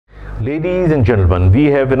Ladies and gentlemen, we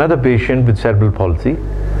have another patient with cerebral palsy.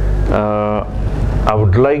 I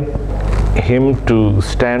would like him to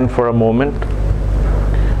stand for a moment.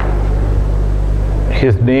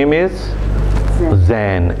 His name is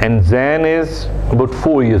Zan, and Zan is about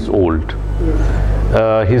 4 years old.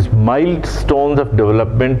 His milestones of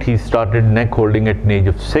development, he started neck holding at an age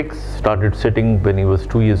of 6, started sitting when he was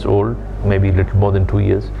 2 years old, maybe a little more than 2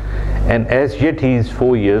 years, and as yet he is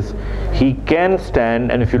 4 years. He can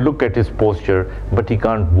stand, and if you look at his posture, but he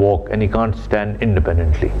can't walk and he can't stand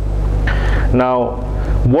independently. Now,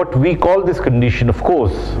 what we call this condition, of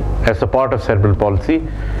course, as a part of cerebral palsy,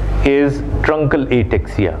 is truncal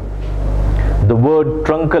ataxia. The word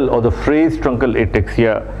truncal, or the phrase truncal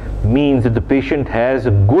ataxia, means that the patient has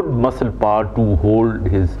a good muscle power to hold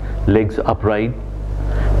his legs upright,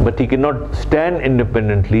 but he cannot stand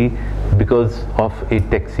independently because of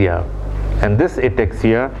ataxia. And this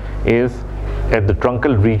ataxia is at the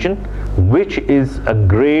truncal region, which is a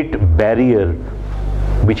great barrier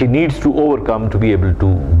which he needs to overcome to be able to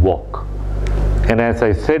walk. And as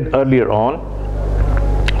I said earlier on,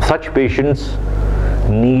 such patients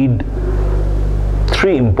need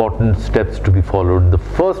 3 important steps to be followed. The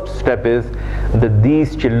first step is that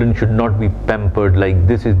these children should not be pampered like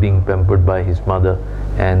this is being pampered by his mother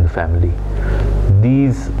and the family.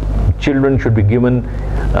 These children should be given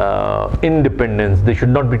independence. They should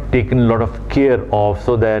not be taken a lot of care of,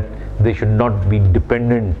 so that they should not be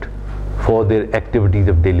dependent for their activities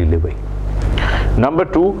of daily living. Number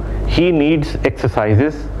 2, he needs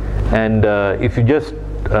exercises, and if you just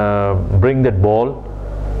bring that ball.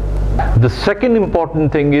 The second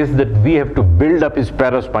important thing is that we have to build up his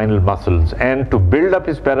paraspinal muscles, and to build up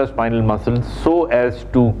his paraspinal muscles so as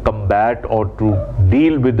to combat or to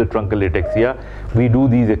deal with the truncal ataxia, we do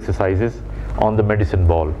these exercises on the medicine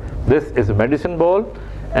ball. This is a medicine ball,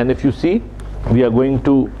 and if you see, we are going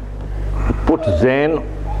to put Zan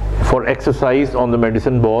for exercise on the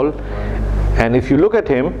medicine ball, and if you look at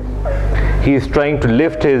him, he is trying to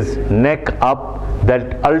lift his neck up.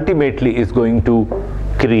 That ultimately is going to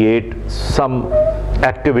create some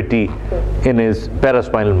activity in his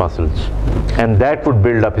paraspinal muscles, and that would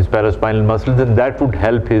build up his paraspinal muscles, and that would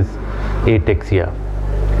help his ataxia.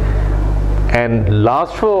 And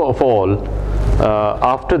last of all,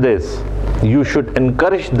 after this, you should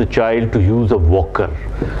encourage the child to use a walker.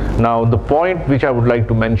 Now, the point which I would like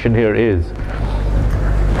to mention here is,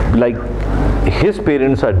 like his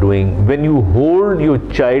parents are doing, when you hold your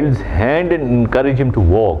child's hand and encourage him to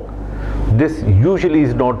walk, this usually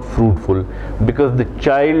is not fruitful, because the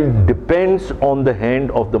child depends on the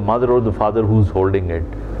hand of the mother or the father who's holding it.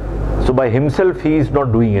 So by himself he is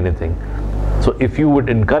not doing anything. So if you would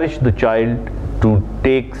encourage the child to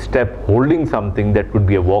take step holding something, that could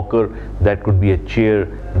be a walker, that could be a chair,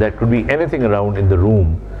 that could be anything around in the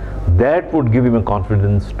room, that would give him a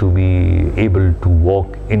confidence to be able to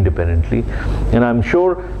walk independently. And I'm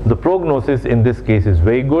sure the prognosis in this case is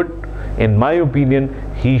very good. In my opinion,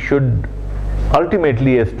 he should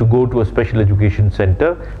ultimately has to go to a special education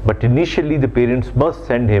center, but initially the parents must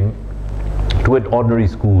send him to an ordinary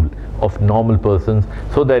school of normal persons,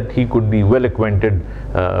 so that he could be well acquainted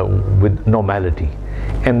with normality.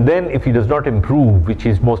 And then if he does not improve, which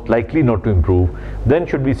is most likely not to improve, then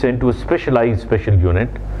should be sent to a specialized special unit,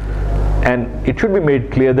 and it should be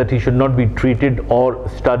made clear that he should not be treated or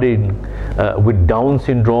studied with Down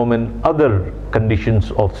syndrome and other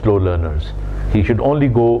conditions of slow learners. He should only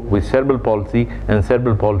go with cerebral palsy, and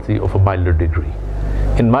cerebral palsy of a milder degree.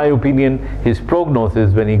 In my opinion, his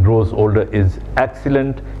prognosis when he grows older is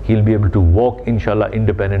excellent. He'll be able to walk, inshallah,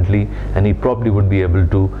 independently, and he probably would be able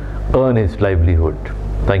to earn his livelihood.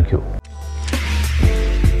 Thank you.